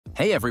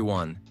Hey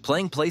everyone!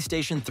 Playing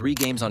PlayStation 3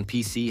 games on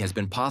PC has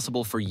been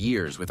possible for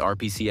years with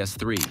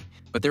RPCS3,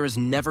 but there has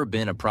never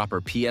been a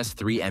proper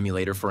PS3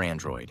 emulator for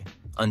Android.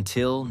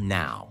 Until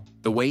now.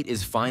 The wait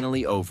is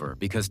finally over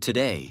because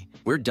today,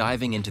 we're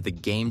diving into the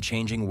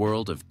game-changing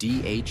world of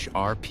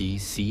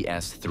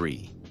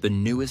RPCS3, the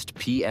newest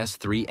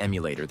PS3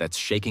 emulator that's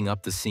shaking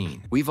up the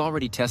scene. We've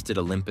already tested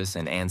Olympus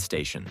and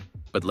AndStation,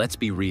 but let's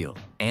be real,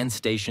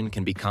 AndStation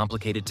can be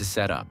complicated to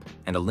set up,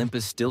 and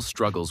Olympus still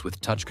struggles with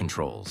touch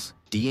controls.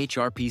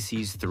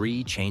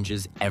 RPCS3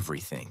 changes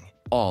everything,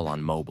 all on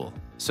mobile.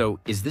 So,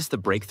 is this the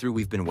breakthrough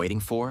we've been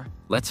waiting for?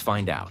 Let's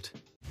find out.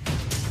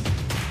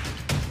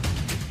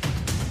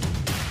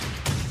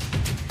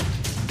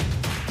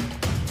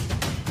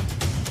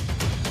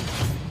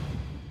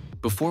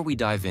 Before we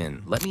dive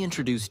in, let me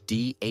introduce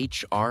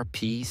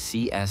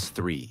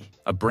RPCS3,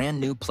 a brand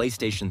new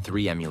PlayStation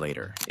 3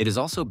 emulator. It is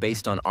also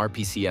based on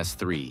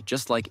RPCS3,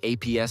 just like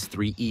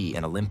PS3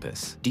 and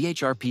Olympus.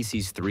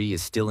 RPCS3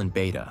 is still in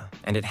beta,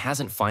 and it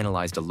hasn't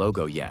finalized a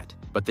logo yet,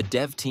 but the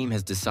dev team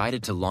has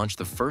decided to launch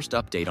the first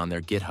update on their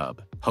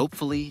GitHub.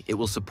 Hopefully, it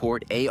will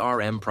support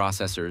ARM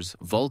processors,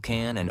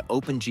 Vulkan, and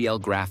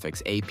OpenGL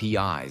graphics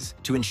APIs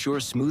to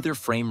ensure smoother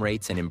frame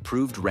rates and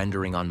improved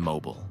rendering on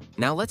mobile.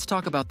 Now let's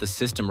talk about the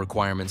system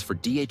requirements for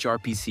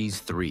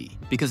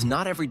RPCS3, because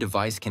not every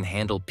device can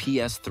handle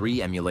PS3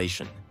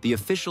 emulation. The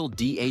official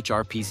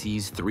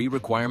RPCS3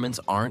 requirements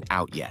aren't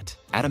out yet.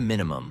 At a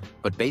minimum,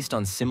 but based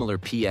on similar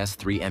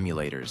PS3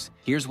 emulators,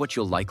 here's what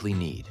you'll likely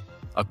need.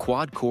 A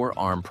quad-core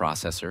ARM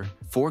processor,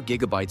 4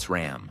 GB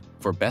RAM.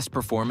 For best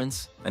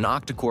performance, an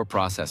octa-core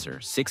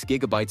processor, 6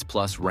 GB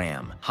plus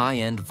RAM,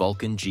 high-end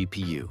Vulkan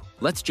GPU.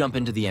 Let's jump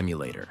into the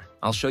emulator.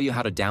 I'll show you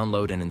how to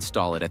download and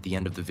install it at the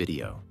end of the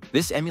video.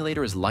 This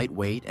emulator is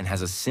lightweight and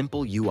has a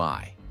simple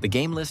UI. The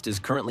game list is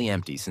currently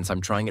empty since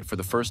I'm trying it for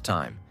the first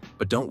time,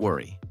 but don't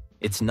worry,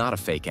 it's not a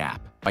fake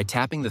app. By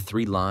tapping the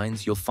 3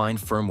 lines, you'll find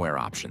firmware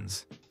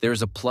options. There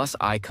is a plus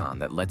icon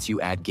that lets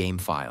you add game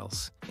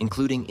files,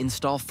 including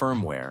install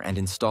firmware and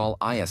install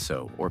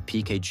ISO or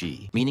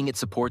PKG, meaning it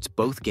supports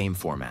both game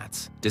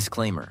formats.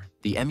 Disclaimer: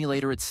 the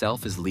emulator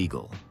itself is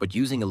legal, but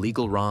using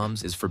illegal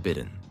ROMs is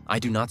forbidden. I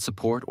do not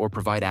support or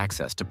provide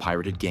access to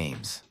pirated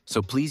games,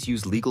 so please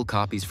use legal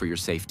copies for your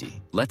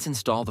safety. Let's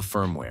install the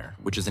firmware,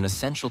 which is an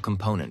essential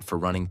component for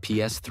running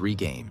PS3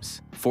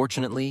 games.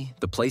 Fortunately,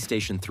 the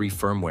PlayStation 3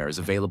 firmware is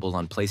available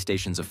on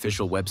PlayStation's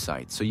official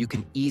website, so you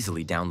can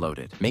easily download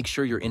it. Make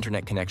sure your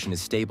internet connection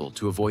is stable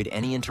to avoid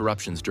any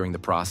interruptions during the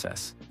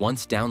process.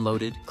 Once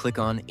downloaded, click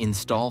on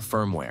Install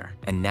Firmware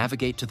and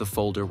navigate to the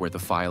folder where the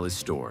file is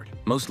stored,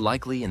 most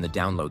likely in the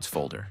Downloads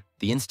folder.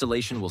 The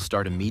installation will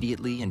start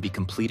immediately and be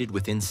completed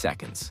within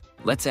seconds.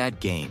 Let's add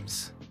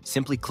games.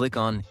 Simply click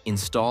on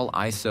Install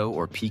ISO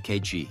or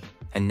PKG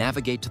and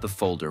navigate to the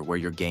folder where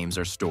your games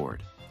are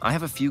stored. I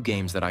have a few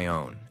games that I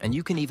own, and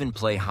you can even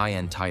play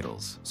high-end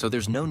titles, so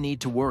there's no need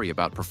to worry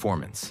about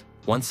performance.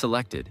 Once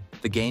selected,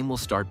 the game will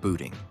start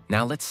booting.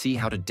 Now let's see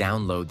how to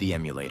download the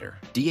emulator.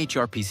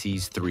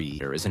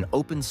 RPCS3 is an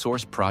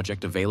open-source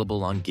project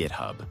available on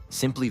GitHub.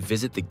 Simply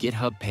visit the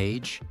GitHub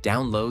page,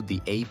 download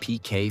the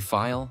APK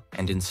file,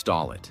 and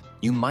install it.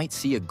 You might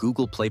see a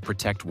Google Play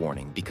Protect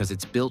warning because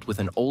it's built with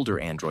an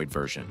older Android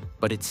version,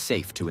 but it's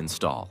safe to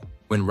install.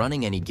 When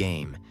running any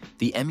game,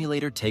 the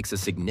emulator takes a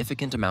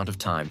significant amount of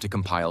time to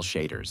compile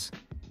shaders.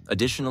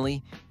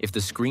 Additionally, if the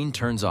screen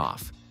turns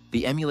off,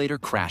 the emulator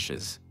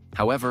crashes.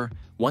 However,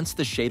 once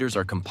the shaders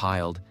are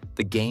compiled,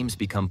 the games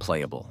become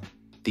playable.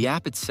 The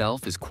app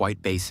itself is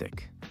quite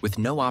basic, with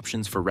no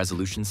options for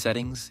resolution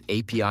settings,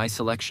 API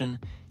selection,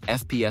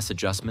 FPS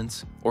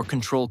adjustments, or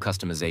control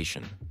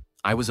customization.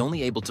 I was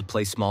only able to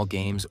play small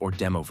games or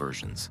demo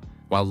versions,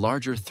 while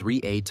larger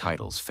AAA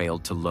titles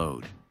failed to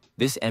load.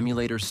 This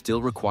emulator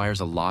still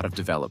requires a lot of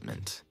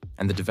development,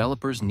 and the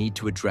developers need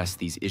to address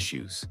these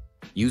issues.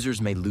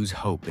 Users may lose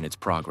hope in its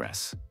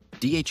progress.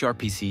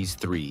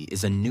 RPCS3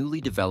 is a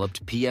newly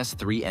developed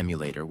PS3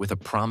 emulator with a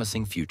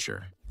promising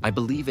future. I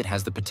believe it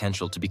has the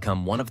potential to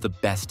become one of the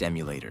best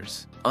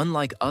emulators.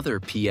 Unlike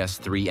other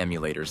PS3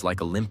 emulators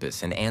like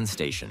Olympus and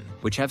AndStation,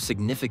 which have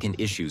significant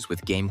issues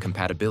with game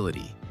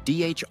compatibility,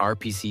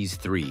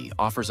 RPCS3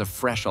 offers a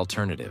fresh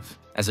alternative.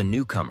 As a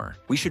newcomer,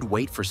 we should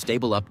wait for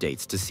stable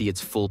updates to see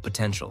its full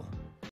potential.